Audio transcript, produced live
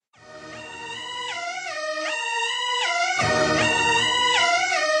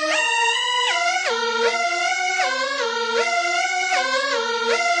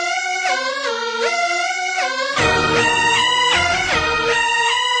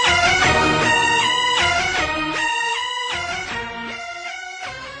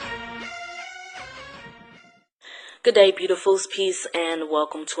Good day, beautifuls. Peace and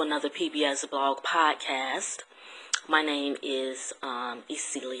welcome to another PBS blog podcast. My name is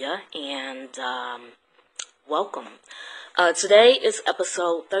Ecelia and welcome. Today is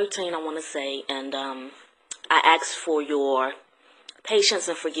episode 13, I want to say, and I asked for your patience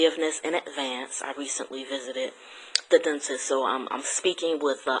and forgiveness in advance. I recently visited the dentist, so I'm speaking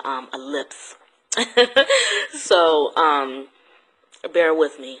with a lips. So bear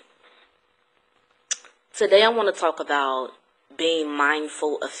with me. Today I want to talk about being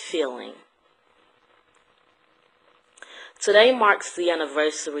mindful of feeling. Today marks the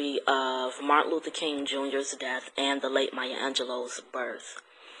anniversary of Martin Luther King Jr.'s death and the late Maya Angelou's birth.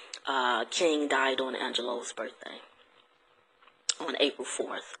 King died on Angelou's birthday on April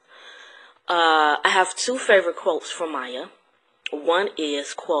 4th. I have two favorite quotes from Maya. One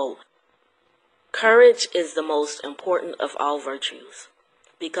is, quote, "Courage is the most important of all virtues.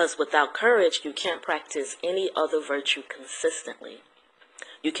 Because without courage, you can't practice any other virtue consistently.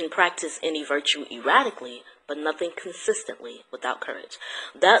 You can practice any virtue erratically, but nothing consistently without courage."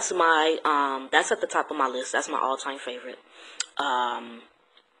 That's that's at the top of my list. That's my all-time favorite.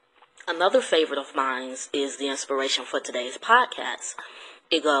 Another favorite of mine is the inspiration for today's podcast.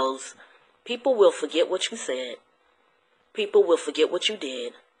 It goes, "People will forget what you said. People will forget what you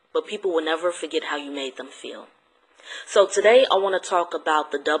did, but people will never forget how you made them feel." So today I want to talk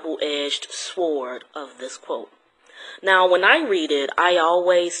about the double-edged sword of this quote. Now, when I read it, I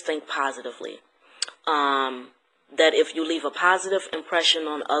always think positively. That if you leave a positive impression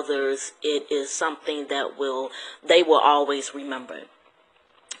on others, it is something that they will always remember.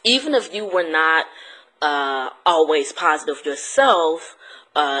 Even if you were not always positive yourself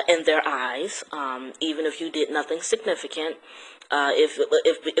in their eyes, even if you did nothing significant,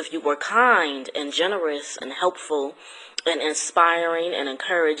 if you were kind and generous and helpful and inspiring and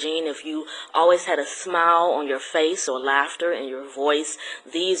encouraging, if you always had a smile on your face or laughter in your voice,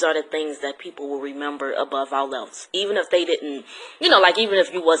 these are the things that people will remember above all else. Even if they didn't, even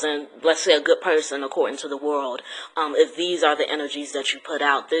if you wasn't, let's say, a good person according to the world, if these are the energies that you put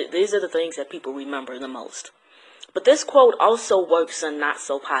out, these are the things that people remember the most. But this quote also works in not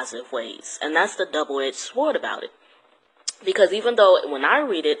so positive ways, and that's the double-edged sword about it. Because even though when I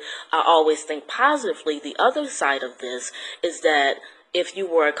read it, I always think positively, the other side of this is that if you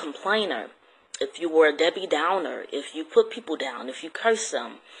were a complainer, if you were a Debbie Downer, if you put people down, if you curse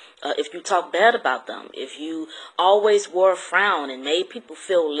them, if you talk bad about them, if you always wore a frown and made people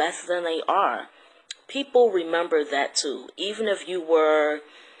feel less than they are, people remember that too, even if you were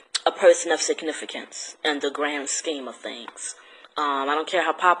a person of significance in the grand scheme of things. I don't care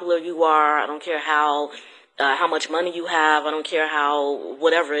how popular you are. I don't care how much money you have. I don't care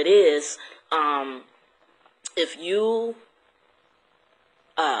whatever it is. If you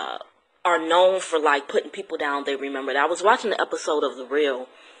are known for putting people down, they remember that. I was watching the episode of The Real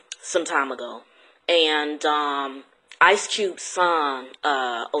some time ago, and Ice Cube's son,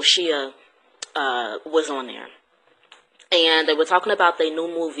 O'Shea, was on there. And they were talking about their new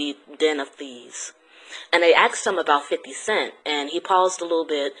movie, Den of Thieves. And they asked him about 50 Cent, and he paused a little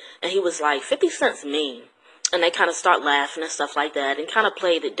bit, and he was like, 50 Cent's mean. And they kind of start laughing and stuff like that and kind of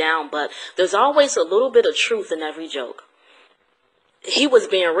played it down. But there's always a little bit of truth in every joke. He was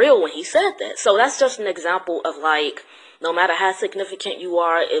being real when he said that. So that's just an example of no matter how significant you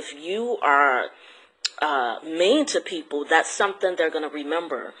are, if you are mean to people, that's something they're going to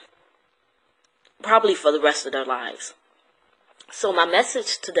remember probably for the rest of their lives. So my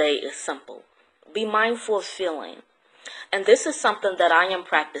message today is simple. Be mindful of feeling. And this is something that I am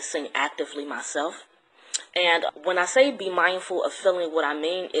practicing actively myself. And when I say be mindful of feeling, what I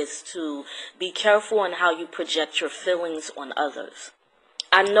mean is to be careful in how you project your feelings on others.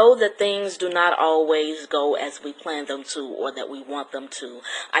 I know that things do not always go as we plan them to or that we want them to.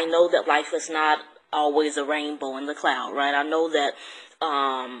 I know that life is not always a rainbow in the cloud, right? I know that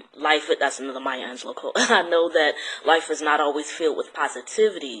that's another Maya Angelou quote. I know that life is not always filled with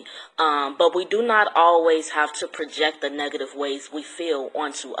positivity, but we do not always have to project the negative ways we feel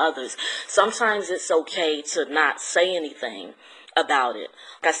onto others. Sometimes it's okay to not say anything about it.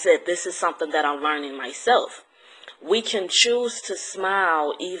 Like I said, this is something that I'm learning myself. We can choose to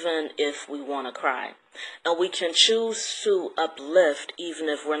smile even if we want to cry. And we can choose to uplift even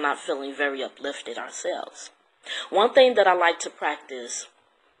if we're not feeling very uplifted ourselves. One thing that I like to practice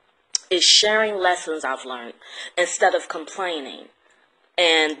is sharing lessons I've learned instead of complaining.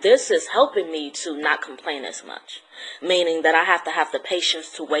 And this is helping me to not complain as much, meaning that I have to have the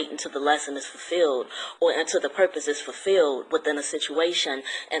patience to wait until the lesson is fulfilled or until the purpose is fulfilled within a situation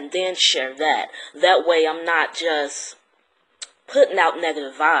and then share that. That way I'm not just putting out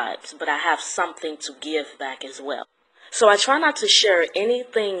negative vibes, but I have something to give back as well. So I try not to share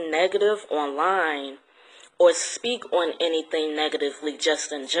anything negative online or speak on anything negatively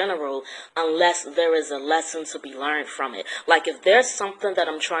just in general unless there is a lesson to be learned from it. Like if there's something that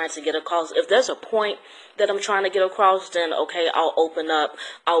I'm trying to get across, if there's a point that I'm trying to get across, then okay, I'll open up.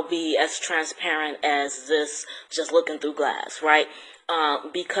 I'll be as transparent as this just looking through glass, right?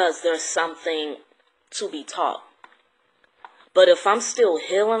 Because there's something to be taught. But if I'm still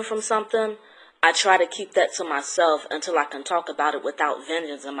healing from something, I try to keep that to myself until I can talk about it without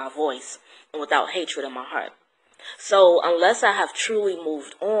vengeance in my voice and without hatred in my heart. So unless I have truly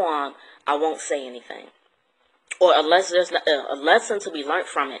moved on, I won't say anything. Or unless there's a lesson to be learned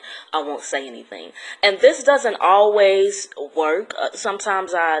from it, I won't say anything. And this doesn't always work.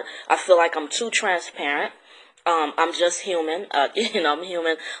 Sometimes I feel like I'm too transparent. I'm just human. I'm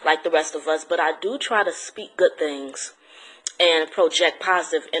human like the rest of us. But I do try to speak good things and project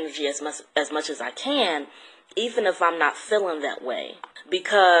positive energy as much as I can, even if I'm not feeling that way.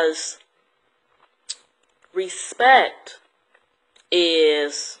 Because respect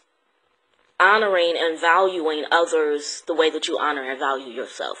is honoring and valuing others the way that you honor and value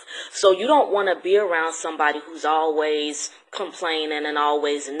yourself. So you don't want to be around somebody who's always complaining and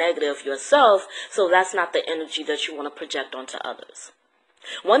always negative yourself, so that's not the energy that you want to project onto others.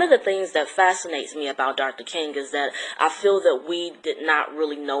 One of the things that fascinates me about Dr. King is that I feel that we did not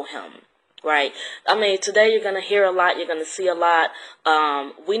really know him, right? I mean, today you're going to hear a lot, you're going to see a lot.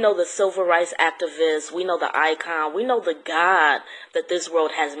 We know the civil rights activist, we know the icon, we know the God that this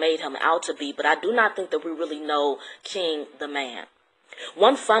world has made him out to be, but I do not think that we really know King the man.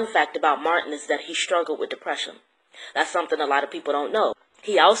 One fun fact about Martin is that he struggled with depression. That's something a lot of people don't know.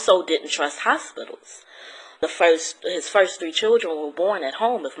 He also didn't trust hospitals. His first 3 children were born at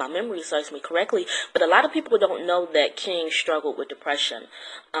home, if my memory serves me correctly. But a lot of people don't know that King struggled with depression.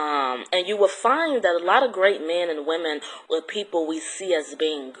 And you will find that a lot of great men and women, or people we see as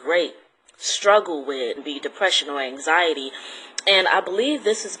being great, struggle with depression or anxiety. And I believe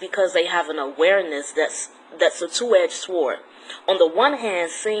this is because they have an awareness that's a two-edged sword. On the one hand,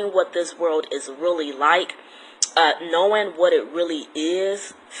 seeing what this world is really like, knowing what it really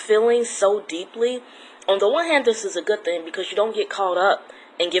is, feeling so deeply. On the one hand, this is a good thing because you don't get caught up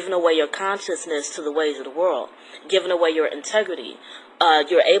in giving away your consciousness to the ways of the world, giving away your integrity.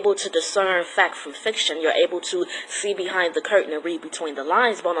 You're able to discern fact from fiction. You're able to see behind the curtain and read between the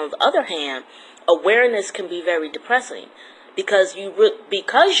lines. But on the other hand, awareness can be very depressing because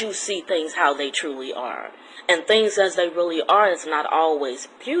you see things how they truly are. And things as they really are is not always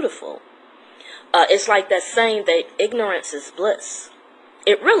beautiful. It's like that saying that ignorance is bliss.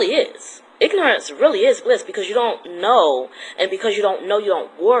 It really is. Ignorance really is bliss because you don't know, and because you don't know, you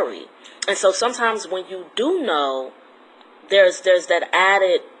don't worry. And so sometimes when you do know, there's that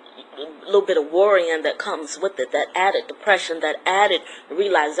added little bit of worrying that comes with it, that added depression, that added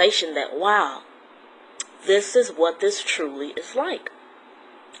realization that, wow, this is what this truly is like.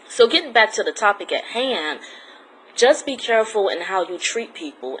 So getting back to the topic at hand, just be careful in how you treat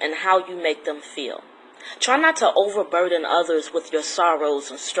people and how you make them feel. Try not to overburden others with your sorrows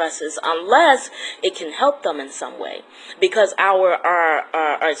and stresses unless it can help them in some way. Because our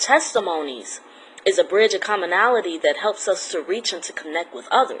testimonies is a bridge of commonality that helps us to reach and to connect with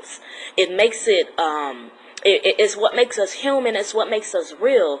others. It makes it's what makes us human. It's what makes us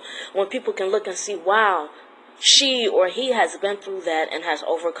real. When people can look and see, wow, she or he has been through that and has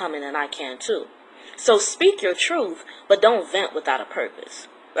overcome it, and I can too. So speak your truth, but don't vent without a purpose.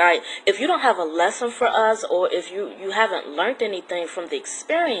 Right? If you don't have a lesson for us, or if you haven't learned anything from the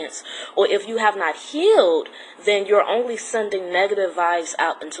experience, or if you have not healed, then you're only sending negative vibes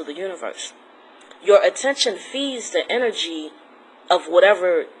out into the universe. Your attention feeds the energy of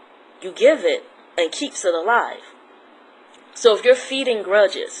whatever you give it and keeps it alive. So if you're feeding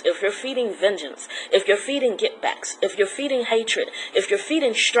grudges, if you're feeding vengeance, if you're feeding get-backs, if you're feeding hatred, if you're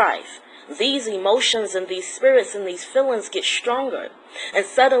feeding strife, these emotions and these spirits and these feelings get stronger. And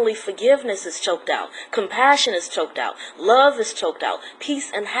suddenly forgiveness is choked out. Compassion is choked out. Love is choked out. Peace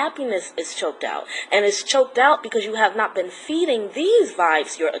and happiness is choked out. And it's choked out because you have not been feeding these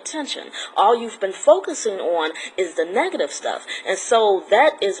vibes your attention. All you've been focusing on is the negative stuff. And so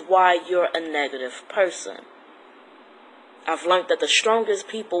that is why you're a negative person. I've learned that the strongest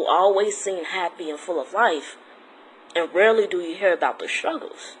people always seem happy and full of life. And rarely do you hear about their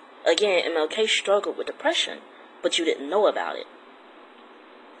struggles. Again, MLK struggled with depression, but you didn't know about it.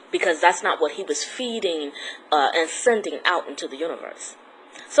 Because that's not what he was feeding and sending out into the universe.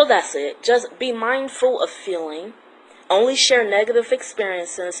 So that's it. Just be mindful of feeling. Only share negative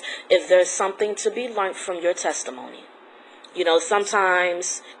experiences if there's something to be learned from your testimony. You know,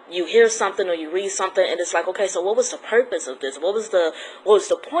 sometimes you hear something or you read something and it's like, okay, so what was the purpose of this? What was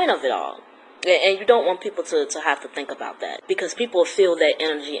the point of it all? And you don't want people to have to think about that, because people feel that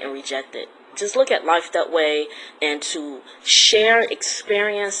energy and reject it. Just look at life that way, and to share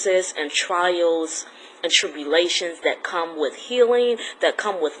experiences and trials and tribulations that come with healing, that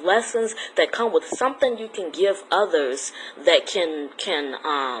come with lessons, that come with something you can give others that can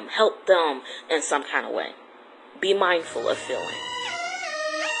help them in some kind of way. Be mindful of feeling.